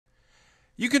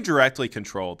You can directly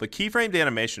control the keyframed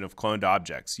animation of cloned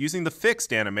objects using the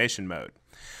fixed animation mode.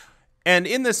 And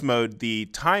in this mode, the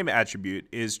time attribute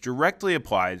is directly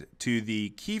applied to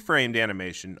the keyframed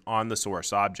animation on the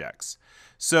source objects.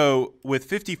 So with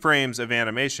 50 frames of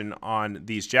animation on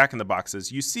these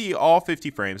jack-in-the-boxes, you see all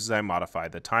 50 frames as I modify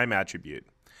the time attribute.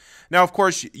 Now, of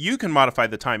course, you can modify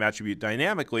the time attribute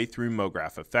dynamically through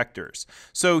MoGraph effectors.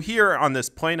 So here on this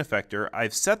plane effector,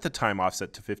 I've set the time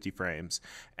offset to 50 frames.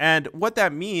 And what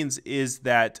that means is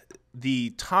that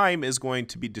the time is going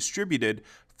to be distributed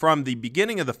from the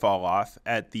beginning of the fall off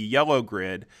at the yellow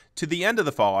grid to the end of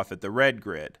the fall off at the red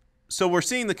grid. So we're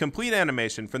seeing the complete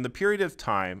animation from the period of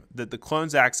time that the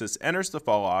clone's axis enters the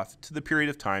fall off to the period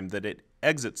of time that it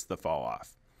exits the fall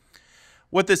off.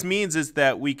 What this means is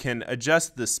that we can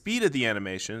adjust the speed of the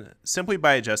animation simply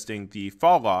by adjusting the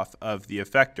fall off of the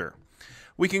effector.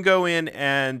 We can go in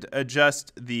and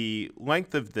adjust the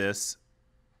length of this,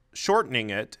 shortening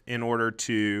it in order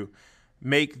to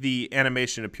make the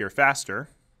animation appear faster.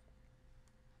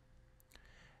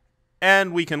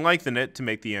 And we can lengthen it to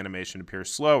make the animation appear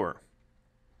slower.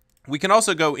 We can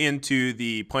also go into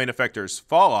the plane effector's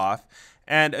fall off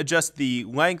and adjust the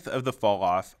length of the fall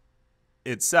off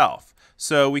itself.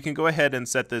 So we can go ahead and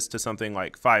set this to something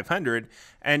like 500,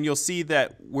 and you'll see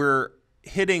that we're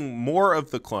hitting more of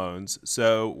the clones,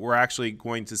 so we're actually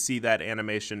going to see that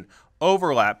animation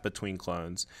overlap between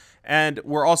clones. And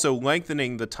we're also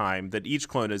lengthening the time that each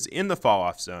clone is in the fall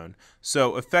off zone,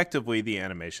 so effectively the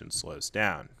animation slows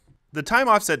down. The time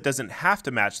offset doesn't have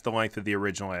to match the length of the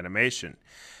original animation.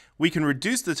 We can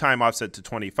reduce the time offset to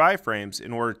 25 frames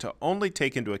in order to only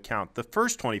take into account the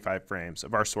first 25 frames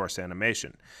of our source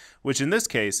animation, which in this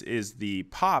case is the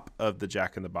pop of the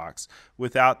jack-in-the-box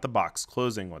without the box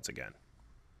closing once again.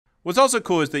 What's also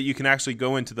cool is that you can actually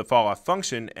go into the fall off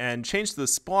function and change the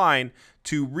spline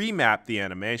to remap the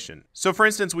animation. So for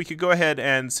instance, we could go ahead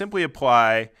and simply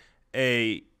apply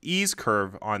a ease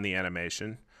curve on the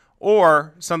animation.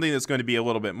 Or something that's going to be a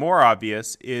little bit more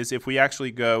obvious is if we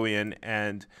actually go in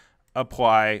and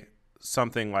apply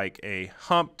something like a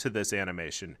hump to this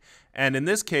animation. And in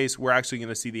this case, we're actually going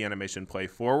to see the animation play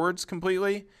forwards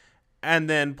completely and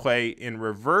then play in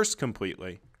reverse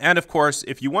completely. And of course,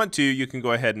 if you want to, you can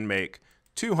go ahead and make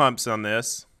 2 humps on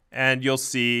this and you'll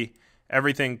see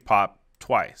everything pop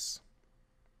twice.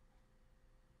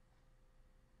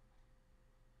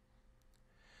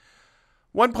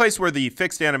 One place where the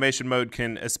fixed animation mode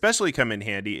can especially come in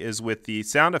handy is with the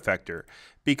sound effector,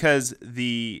 because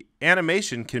the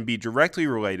animation can be directly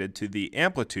related to the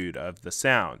amplitude of the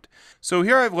sound. So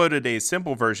here I've loaded a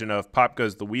simple version of Pop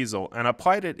Goes the Weasel and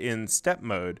applied it in step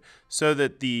mode so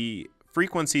that the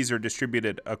frequencies are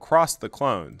distributed across the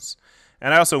clones.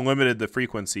 And I also limited the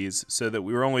frequencies so that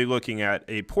we were only looking at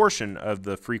a portion of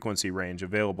the frequency range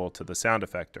available to the sound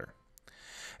effector.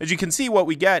 As you can see, what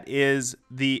we get is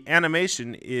the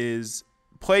animation is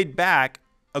played back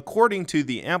according to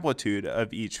the amplitude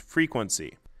of each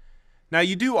frequency. Now,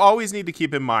 you do always need to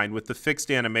keep in mind with the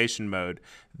fixed animation mode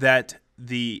that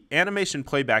the animation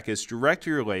playback is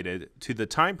directly related to the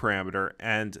time parameter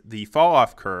and the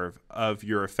fall-off curve of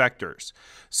your effectors.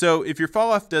 So if your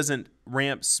fall-off doesn't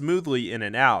ramp smoothly in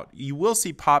and out, you will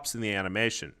see pops in the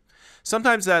animation.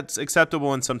 Sometimes that's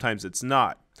acceptable and sometimes it's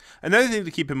not. Another thing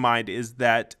to keep in mind is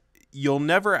that you'll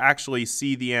never actually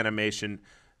see the animation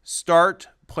start,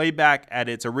 playback at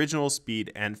its original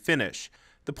speed, and finish.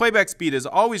 The playback speed is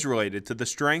always related to the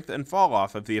strength and fall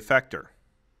off of the effector.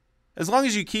 As long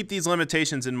as you keep these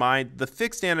limitations in mind, the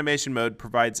fixed animation mode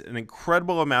provides an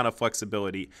incredible amount of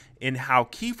flexibility in how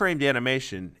keyframed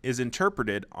animation is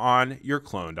interpreted on your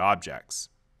cloned objects.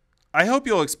 I hope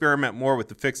you'll experiment more with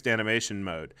the fixed animation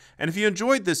mode, and if you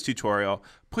enjoyed this tutorial,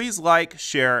 please like,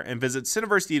 share, and visit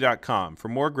Cineversity.com for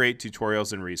more great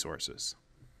tutorials and resources.